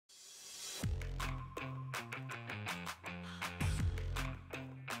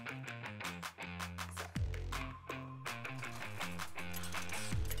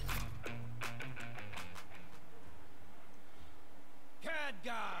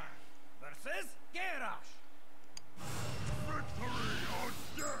versus Garrosh. Victory or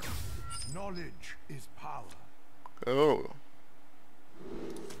death! Knowledge is power. Oh.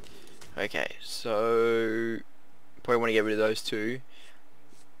 Okay, so probably want to get rid of those two.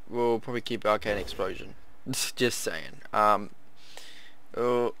 We'll probably keep Arcane Explosion. Just saying. That's,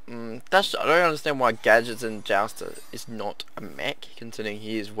 I don't understand why Gadgets and Jouster is not a mech, considering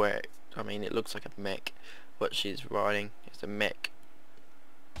he is where, I mean, it looks like a mech. What she's riding is a mech.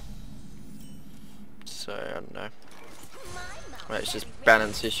 So, I don't know. Well, it's just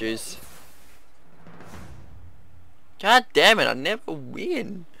balance issues. God damn it, I never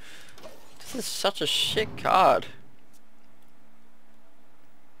win. This is such a shit card.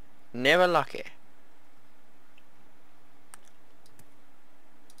 Never lucky.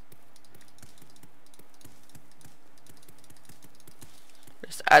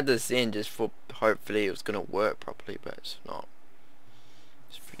 Just add this in just for hopefully it was gonna work properly, but it's not.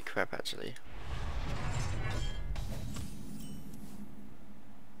 It's pretty crap actually.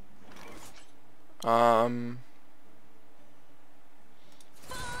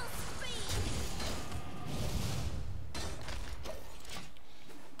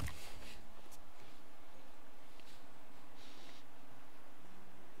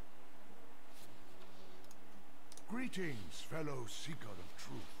 Greetings, fellow seeker of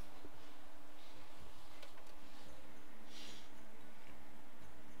truth.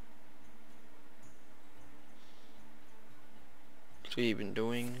 What's he even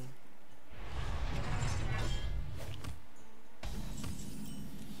doing?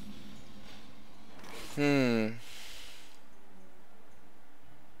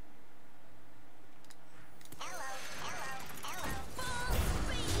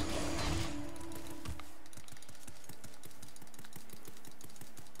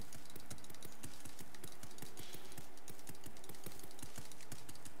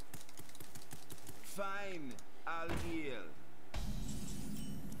 Fine, I'll heal.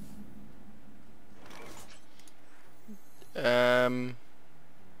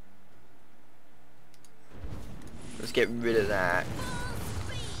 Let's get rid of that.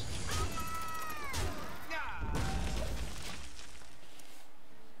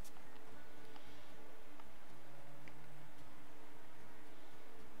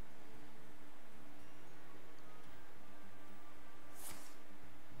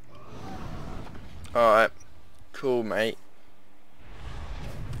 Alright, cool mate.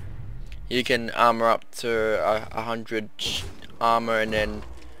 You can armor up to 100 armor and then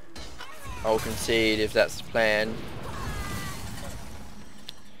I'll concede if that's the plan.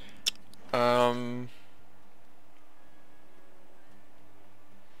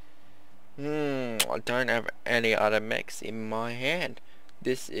 I don't have any other mechs in my hand.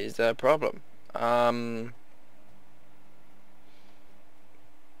 This is a problem.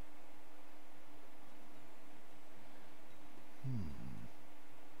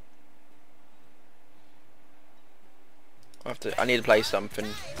 I need to play something.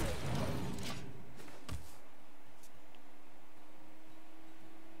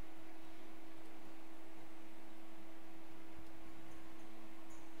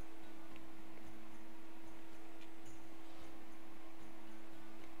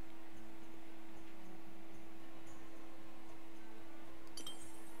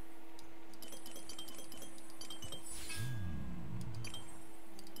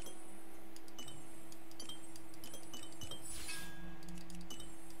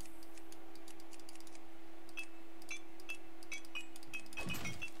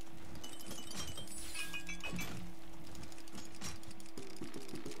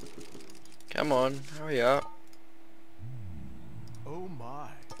 Come on, hurry up. Oh my.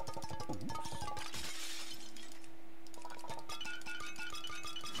 Oops.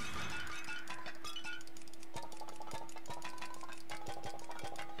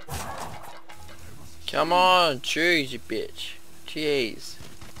 Come on, choose you bitch. Jeez.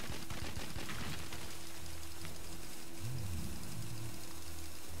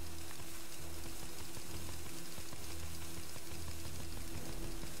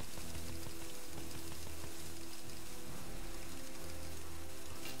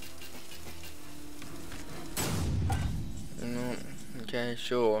 Okay,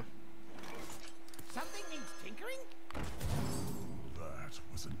 sure. Something needs tinkering? That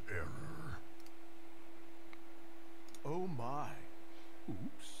was an error. Oh my.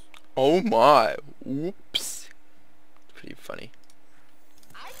 Oops. Oh my. Oops. Pretty funny.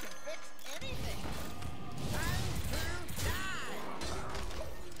 I can fix anything. Time to die.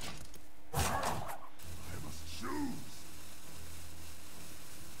 I must choose.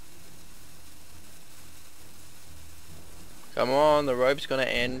 Come on, the rope's gonna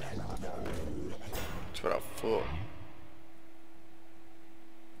end. That's what I thought.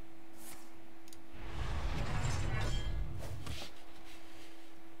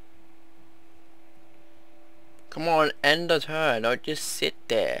 Come on, end the turn. Don't just sit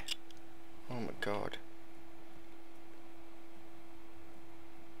there. Oh my god.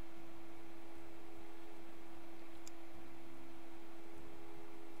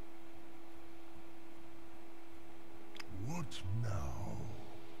 What now?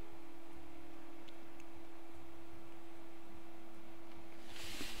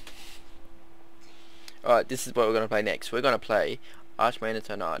 Alright, this is what we're going to play next. We're going to play Archmain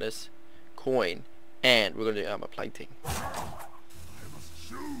Eternatus, Coin, and we're going to do armor plating. I must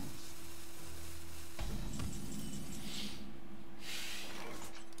choose.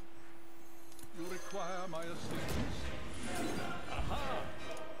 You require my assistance?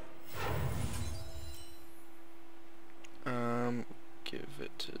 Give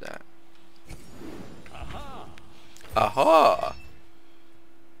it to that. Aha!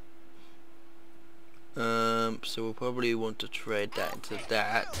 So we'll probably want to trade that into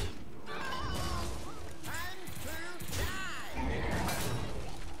that.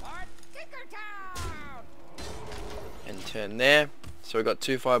 And turn there. So we've got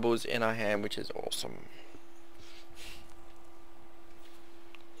 2 fireballs in our hand, which is awesome.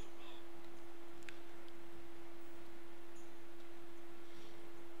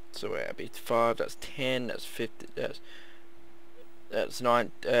 So that'd be 5, that's 10, that's 50, that's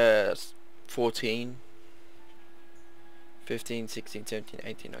 9, that's 14, 15, 16, 17,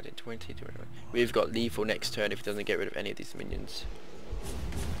 18, 19, 20, 21. We've got lethal next turn if he doesn't get rid of any of these minions.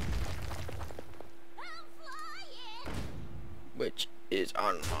 Which is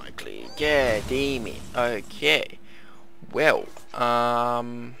unlikely. Yeah, demon. Okay. Well,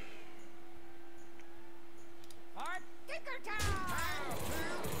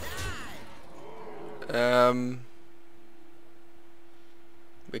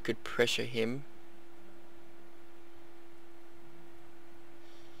 we could pressure him,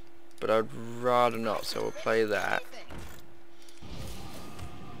 but I'd rather not, so we'll play that.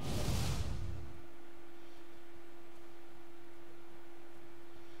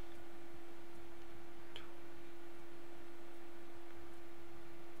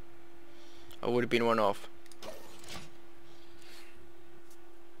 I would have been one off.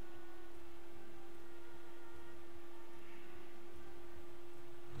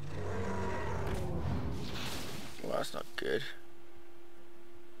 Well, that's not good.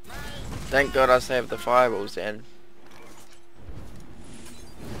 Thank God I saved the fireballs then.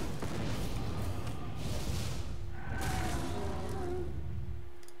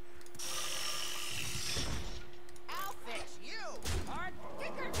 I'll fix you. Hard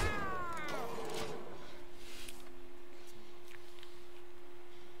kicker down.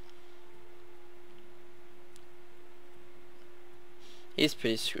 He's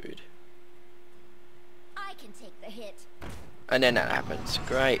pretty screwed. I can take the hit. And then that happens.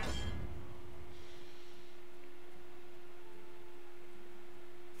 Great.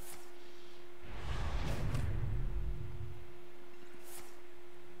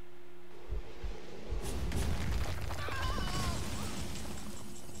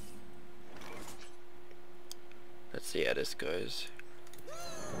 Let's see how this goes.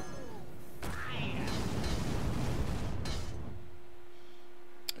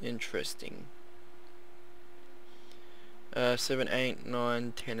 Interesting. 7, 8,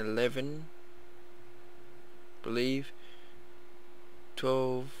 9, 10, 11. Believe.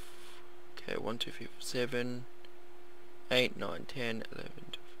 12. Okay, 1, 2, 3, 4, 7. 8, 9, 10, 11,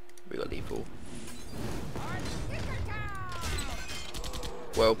 12. We got lethal.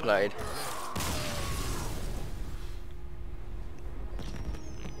 Well played.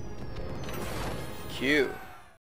 Q.